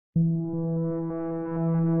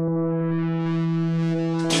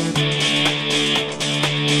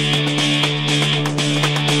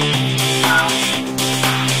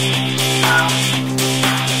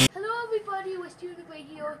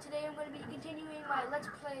Today I'm going to be continuing my Let's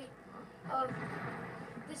Play of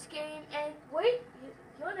this game, and wait,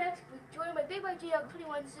 you're next. We're joined by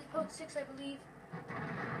doom-WESTINOTHEGREAT-bigbadjdawg21. This is Post 6, I believe.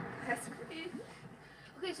 That's great.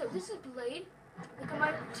 Okay, so this is Blade. Look at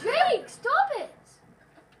my... Jake, stop it!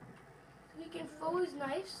 He can throw his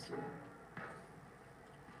knives.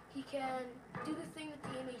 He can do the thing that the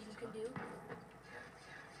aim agents can do.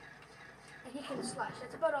 And he can slash.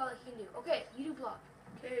 That's about all he can do. Okay, you do block.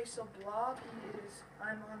 Okay, so Blob,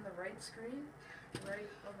 I'm on the right screen, right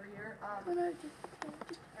over here.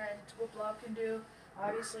 And what Blob can do,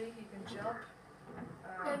 obviously he can jump.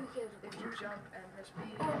 If you jump and press B.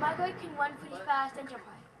 Oh, my guy can run pretty fast and jump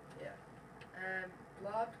high. Yeah. And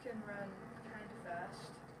Blob can run kind of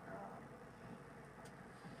fast.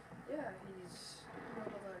 Yeah, he's not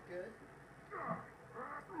all that good.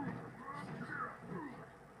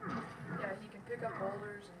 Yeah, he can pick up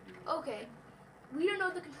boulders and do... Okay. We don't know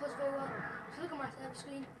the controls very well, so look at my side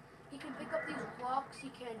screen. He can pick up these blocks, he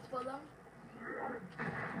can throw them,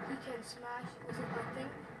 he can smash, what's it called thing?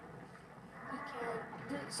 He can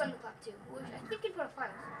do thunderclap too, which I think can put a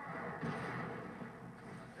fire.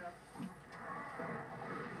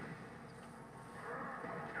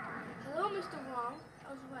 Hello, Mr. Wrong.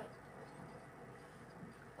 I was right.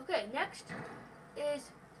 Okay, next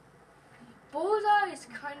is Bullseye is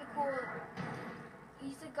kind of cool.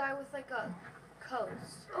 He's the guy with like a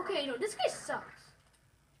codes. Okay, no, this guy sucks.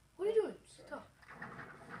 What are you doing? Stop.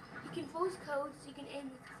 He can throw his codes, he can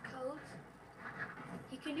aim with his codes.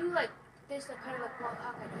 He can do like this, like kind of like what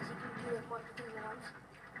Hawkeye does. He can do like multiple things at once.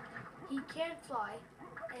 He can fly,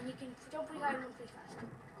 and he can jump pretty high and run pretty fast.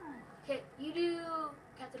 Okay, you do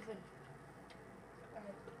Captain Finn.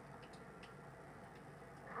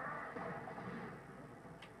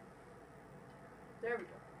 There we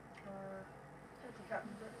go.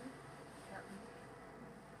 Captain Britain.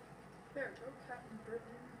 There we go, Captain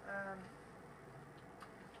Britain.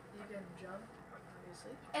 You can jump,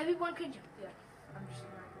 obviously. Everyone can jump. Yeah, I'm just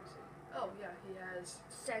not going to say. Oh, yeah, he has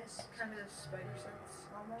sense. Kind of spider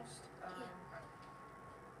sense, almost.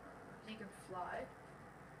 He can fly.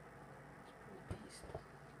 He's a pretty beast.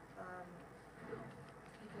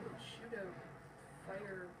 He can shoot out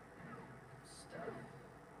fire stuff.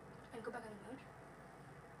 And go back on the road.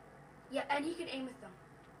 Yeah, and he can aim with them.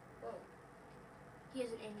 Whoa. He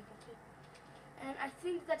has an aiming gun too. And I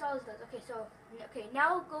think that's all it does. Okay, so,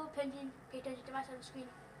 now go pay attention to my side of the screen.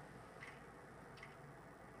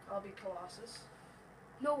 I'll be Colossus.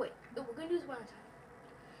 No, wait. No, we're going to do this one at a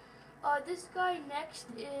time. This guy next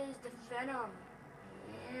is the Venom.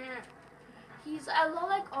 Yeah. He's a lot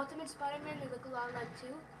like Ultimate Spider-Man. They look a lot alike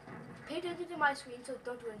too. Pay attention to my screen, so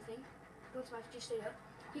don't do anything. Don't smash, just stay up.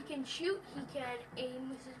 He can shoot. He can aim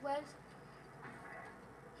with his webs.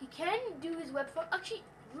 He can do his web from... Actually,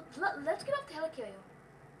 let's get off the helicarrier.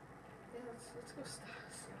 Yeah, let's go start.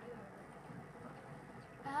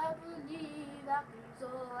 I believe I can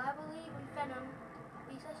soar. I believe in Venom.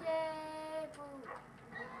 He's a shape.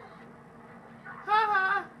 Ha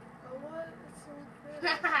ha. Oh, what? It's so good.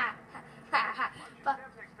 Ha ha. Ha ha. But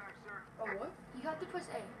oh, what? you have to press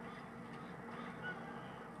A.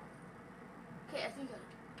 Okay, I think I did.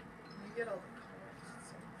 You get all the coins.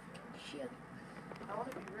 Shit. I want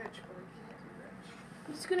to be rich, but I can't be rich.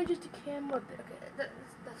 I'm just gonna just a camera bit. Okay,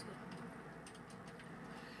 that's good.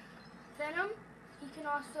 Venom, he can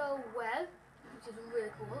also web, which is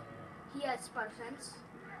really cool. He has spider sense.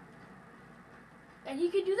 And he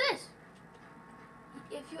can do this.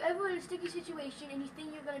 If you're ever in a sticky situation and you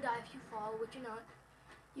think you're gonna die if you fall, which you're not,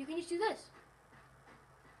 you can just do this.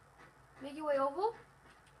 Make your way over.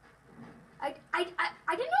 I didn't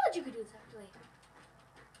know that you could do this actually.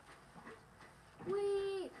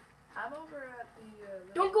 Wait. I'm over at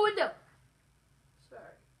the... Don't go in there.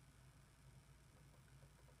 Sorry.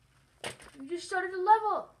 You just started a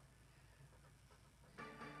level.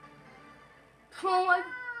 Oh my...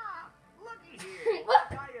 Looky here. What?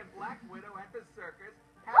 Guy in Black Widow at the circus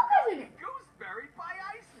had How isn't it? gooseberry by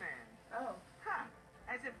Iceman. Oh. Huh.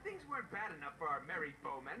 As if things weren't bad enough for our merry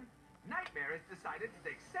foemen, Nightmare has decided to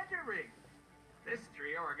take center ring. This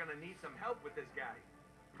trio are gonna need some help with this guy.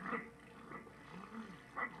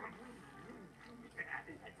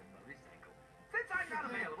 That's a motorcycle. Since I'm not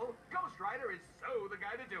available, Ghost Rider is so the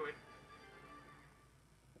guy to do it.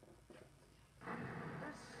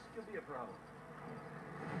 This could be a problem.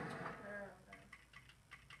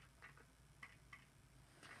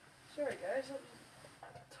 Sorry, guys. That was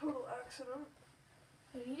a total accident.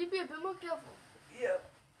 You need to be a bit more careful. Yep.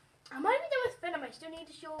 I might be done with Venom, I still need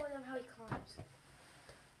to show them how he climbs.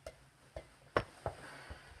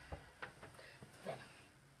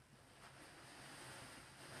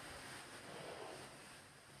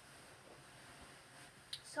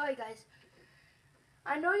 Sorry guys,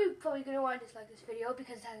 I know you're probably going to want to dislike this video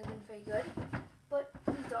because it hasn't been very good, but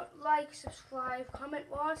please don't like, subscribe, comment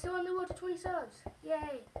while I'm still on the road to 20 subs.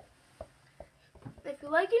 Yay! If you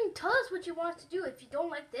like it, tell us what you want us to do. If you don't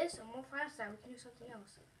like this or more fast time, we can do something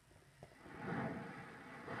else.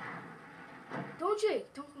 Don't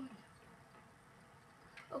shake, don't go in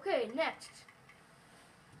there. Okay, next.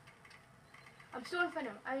 I'm still on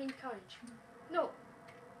Venom, I mean Carnage. No.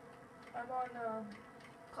 I'm on,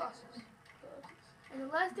 Colossus. And the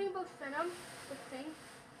last thing about Venom,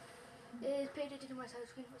 is pay attention to my side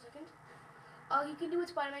screen for a second. You can do what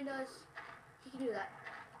Spider-Man does. He can do that.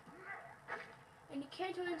 And you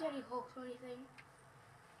can't turn into any Hulks or anything.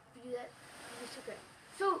 If you do that, it's okay.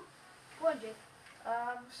 So, go on, Jake.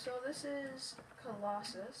 So this is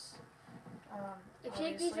Colossus. If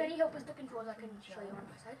Jake needs any help with the controls, I can show you on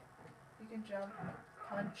my side. You can jump,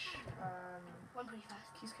 punch, Run pretty fast.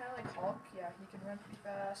 he's kind of like Hulk, yeah, he can run pretty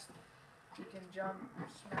fast. He can jump,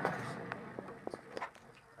 smash,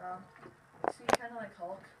 see, kind of like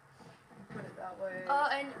Hulk. You put it that way.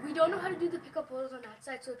 And we don't know how to do the pick up borders on that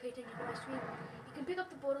side, so pay attention to my screen. You can pick up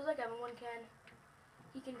the borders like everyone can.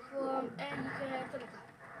 He can throw them, and you can thunderclap.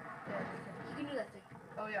 Yeah, You can do that thing.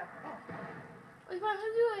 oh yeah. Oh, you want to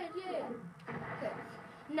do it? Yay. Okay.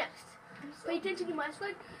 Next. Pay attention to my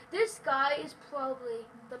screen. This guy is probably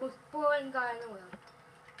the most boring guy in the world.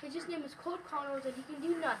 His name is Cold Connors, and he can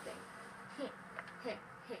do nothing.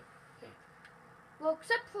 Well,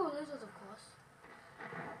 except for lizards, of course.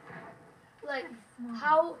 Like,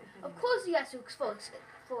 how... Of course he has to expose it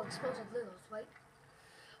for explosive lizards, right?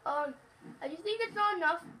 I just think that's not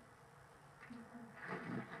enough.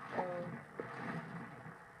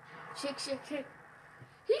 Shake, shake, shake.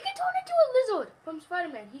 He can turn into a lizard from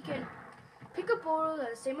Spider-Man. He can pick up borders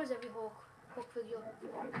the same as every Hulk figure.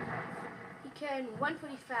 He can run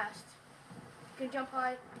pretty fast. He can jump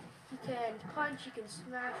high. He can punch. He can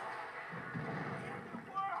smash.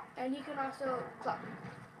 And he can also clap.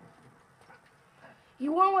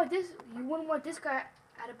 You wouldn't want this guy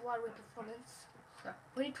at a Broadway performance. Yeah.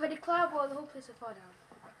 When he tried to clap, well, the whole place would fall down.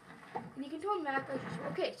 And you can turn back as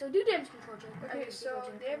usual. Okay, so do damage control, Jake. Okay, so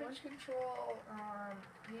damage control,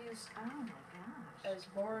 he's as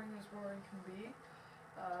boring can be.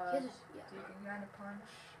 Yeah. So you can kind of punch.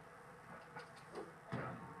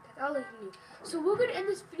 That's all I can do. So we're going to end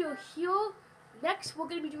this video here. Next, we're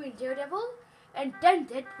going to be doing Daredevil and then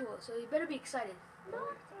Deadpool. So you better be excited.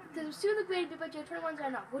 Because we're still the Great Big Bad J21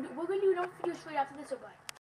 sign off. We're going to do another video straight after this. So bye.